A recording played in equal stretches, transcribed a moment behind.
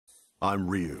I'm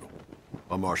Ryu,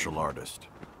 a martial artist.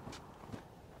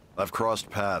 I've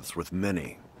crossed paths with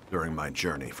many during my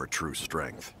journey for true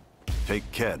strength. Take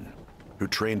Ken, who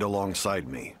trained alongside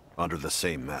me under the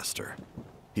same master.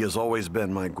 He has always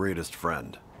been my greatest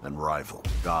friend and rival.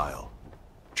 Guile,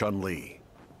 Chun-Li,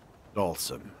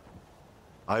 Dhalsim.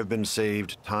 I've been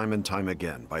saved time and time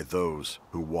again by those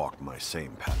who walk my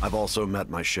same path. I've also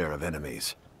met my share of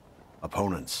enemies,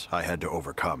 opponents I had to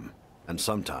overcome, and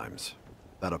sometimes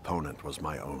that opponent was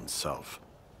my own self.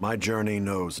 My journey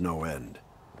knows no end.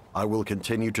 I will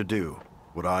continue to do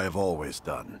what I have always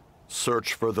done.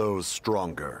 Search for those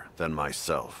stronger than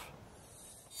myself.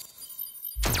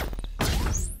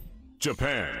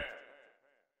 Japan.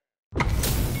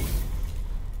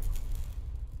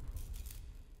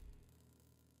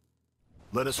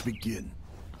 Let us begin.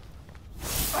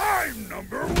 I'm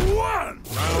number one!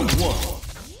 Round one.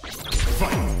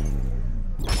 Fight!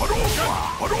 Hadouken!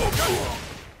 Hadouken!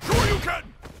 Shoryuken!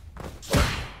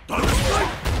 Thunder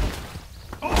Strike!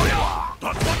 Oh yeah!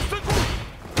 That's what's the group!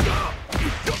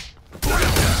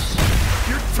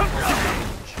 You're tough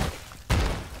change!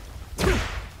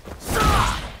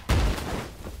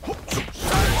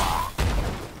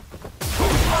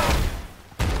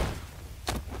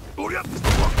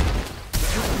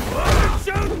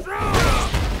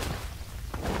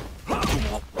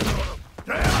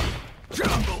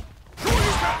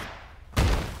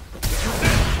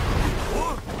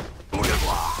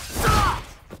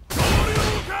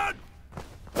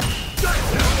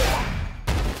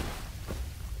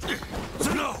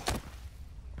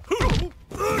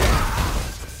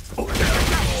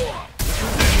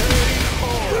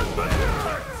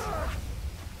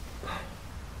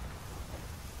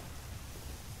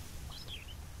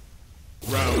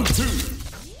 Round two.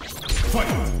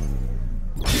 Fight!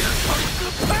 Here comes the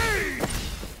pain!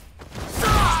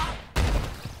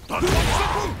 That's what's the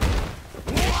group!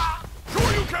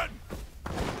 Shoryuken!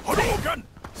 Hadouken!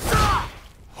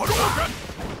 Hadouken!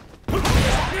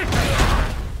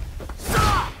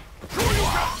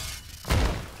 Shoryuken!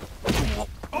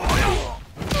 Oh yeah!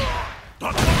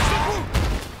 That's what's the group!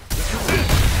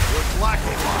 What's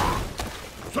lacking?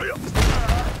 Say it!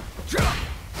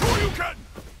 Shoryuken!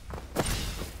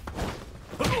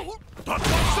 That's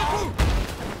what's the group!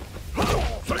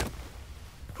 Say it!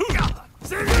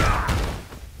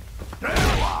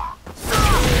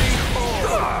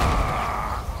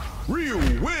 Ryu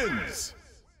wins!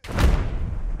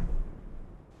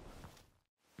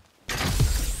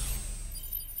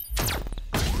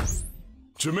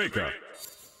 Jamaica.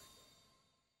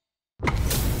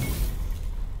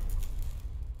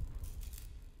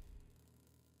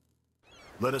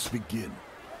 Let us begin.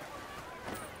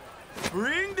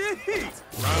 Bring the heat!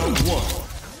 Round one.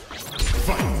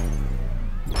 Fight!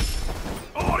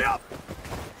 Oh yeah!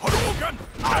 Hadouken!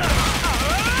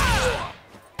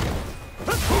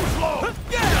 Too slow!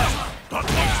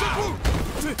 That's what's the group!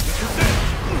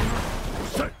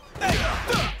 Hey,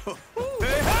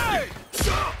 hey!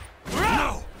 No!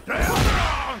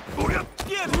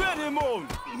 Get ready, Moon!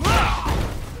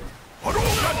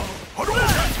 Hadouken!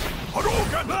 Hadouken!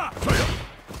 Hadouken! Say it!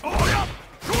 Oh yeah!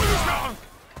 Shoryuken!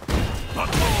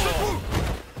 That's what's the group!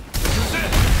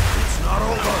 It's not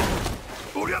over.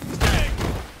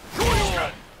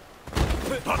 Shoryuken!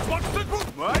 That's what's the group!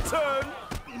 My turn!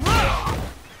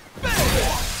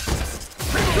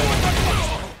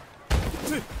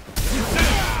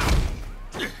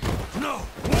 No!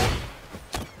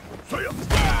 Say it!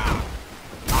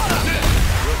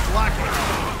 What's lacking?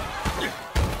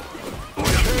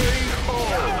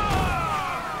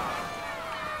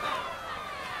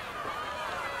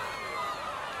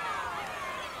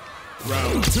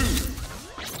 Round two.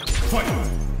 Fight!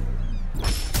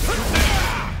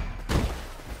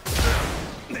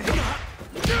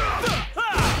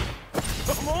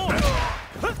 Come on!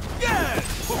 Yes!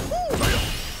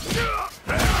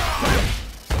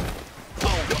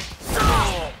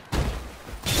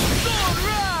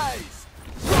 Sunrise!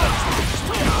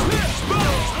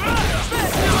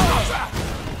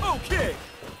 Okay!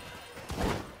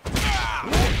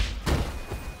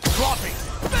 Dropping!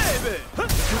 Baby!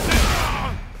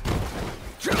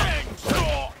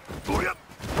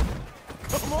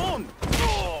 Come on!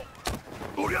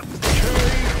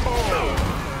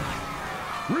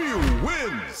 Ryu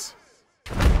wins!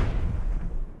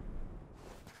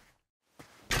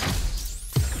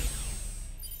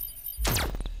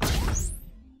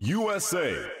 USA.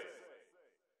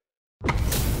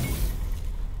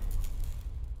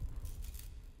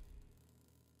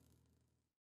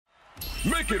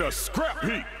 Make it a scrap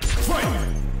heap! Fight!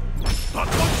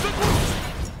 That's what's the group!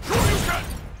 Shoryuken!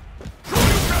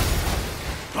 Shoryuken!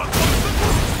 That's what's the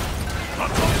group!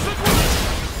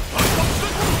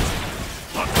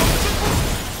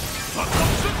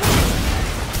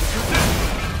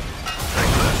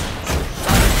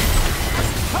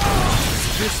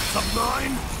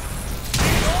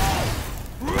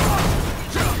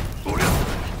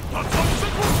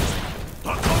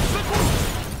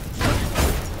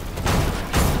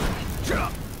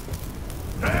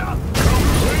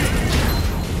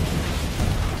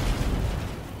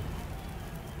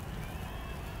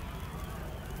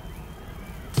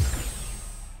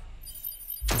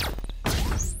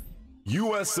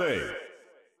 USA.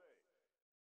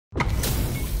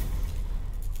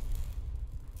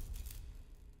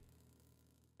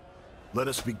 Let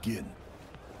us begin.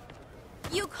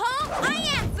 You call, I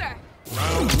answer!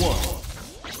 Round one.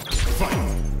 Fight!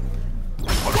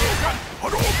 Hadouken!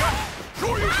 Hadouken!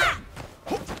 Shoryuken!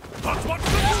 That's what's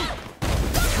the move!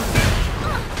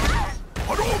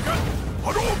 Hadouken!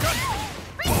 Hadouken!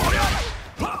 Fire!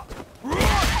 Ha!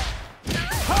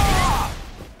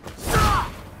 Ha!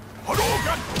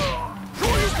 Hadouken!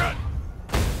 Shoryuken!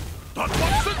 That's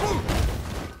what's the move!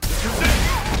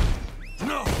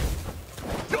 No!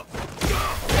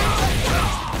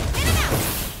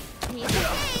 Need to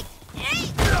take! Hey!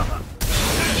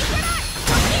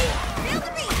 Feel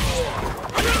the beat!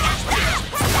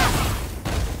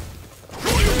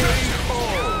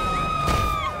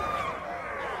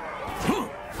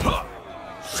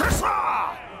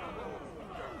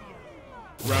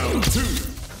 Round two.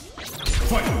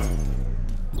 Fight!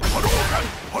 Hadouken!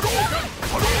 Hadouken!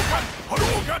 Hadouken!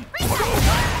 Hadouken!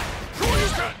 Hadouken!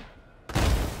 Shoryuken!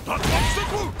 That's what's the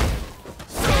move!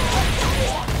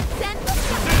 Send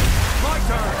My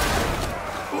turn!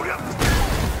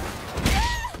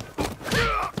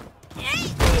 Hey!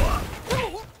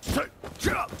 Take!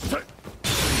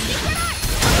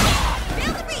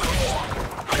 Feel the beat!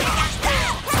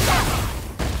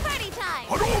 Party time!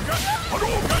 Hadouken!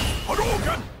 Hadouken!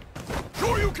 Hadouken!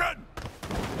 Shoryuken!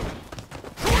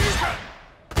 Shoryuken!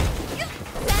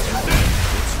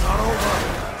 It's Not over!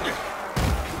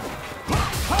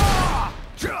 Ha!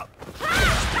 Jump!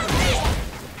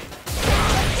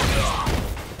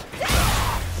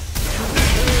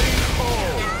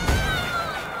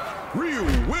 Ryu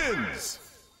wins!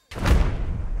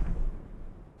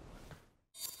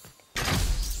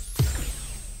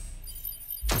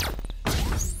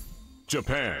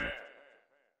 Japan.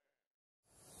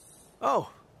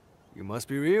 Oh, you must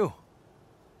be Ryu.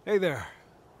 Hey there,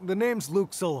 the name's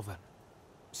Luke Sullivan.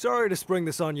 Sorry to spring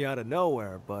this on you out of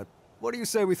nowhere, but what do you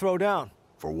say we throw down?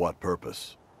 For what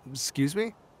purpose? Excuse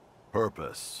me?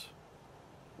 Purpose.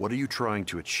 What are you trying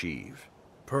to achieve?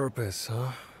 Purpose,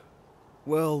 huh?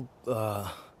 Well,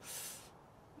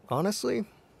 honestly,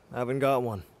 I haven't got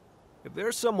one. If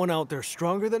there's someone out there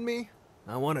stronger than me,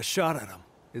 I want a shot at him.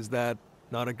 Is that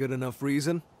not a good enough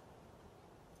reason?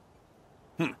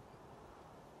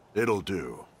 It'll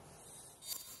do.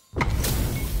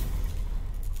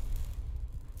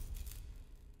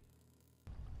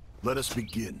 Let us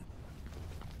begin.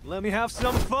 Let me have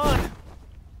some fun!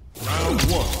 Round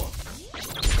one.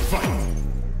 Fight!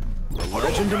 The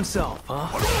legend himself, huh?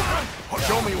 Hadouken!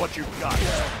 Show me what you've got!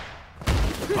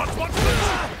 That's what's the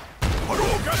move!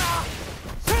 Hadouken!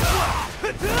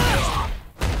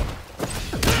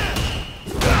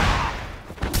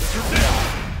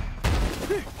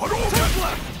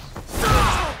 Hadouken!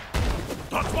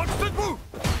 That's what's the move!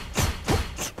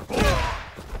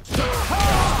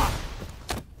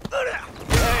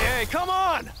 Hey, come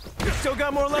on! You still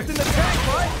got more left in the tank,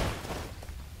 right?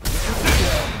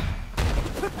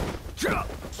 Give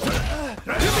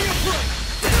me a break!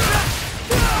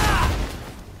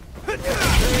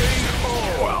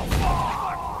 Well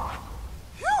fought!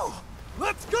 Phew!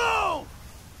 Let's go!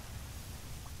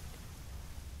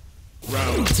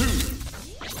 Round two.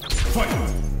 Fight!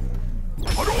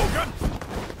 Hadouken!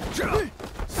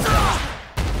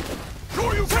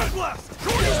 Shoryuken! Blast!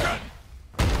 Shoryuken!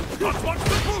 That's what's the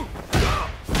move!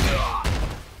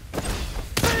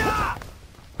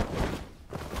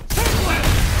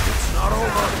 It's not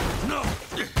over! No!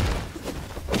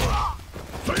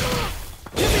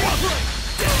 Give me a break!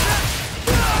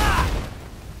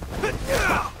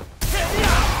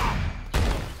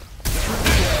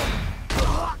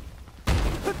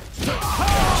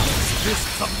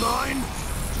 Fists of mine!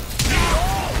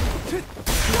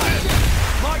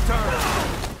 My turn!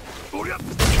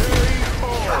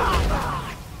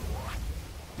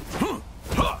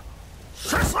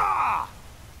 Shisa!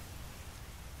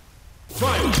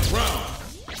 Fight! Round!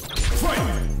 Fight!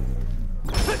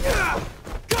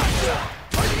 Gotcha!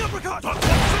 Fighting uppercut! That's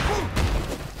what's the move!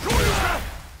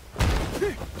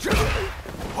 Shoryuken!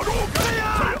 Hadouken!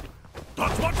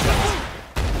 That's what's the move!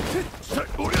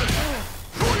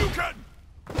 Shoryuken!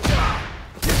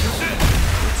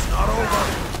 It's not over!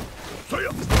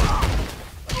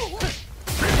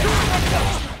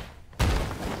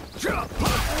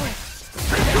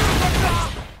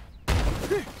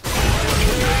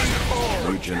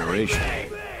 Regeneration.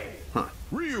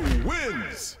 Ryu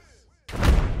wins!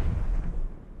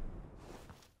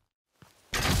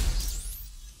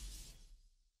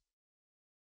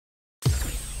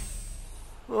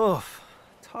 Oof,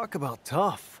 talk about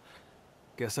tough.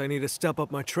 Guess I need to step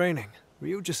up my training.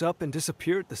 Ryu just up and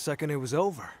disappeared the second it was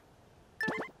over.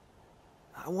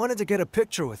 I wanted to get a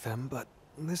picture with him, but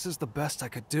this is the best I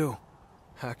could do.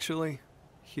 Actually,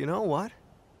 you know what?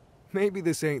 Maybe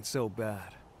this ain't so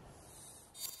bad.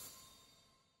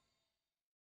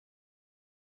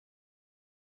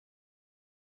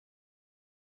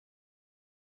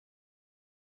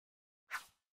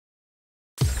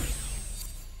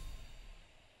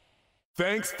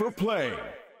 Thanks for playing.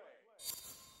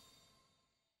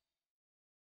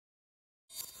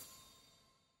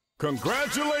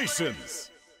 Congratulations!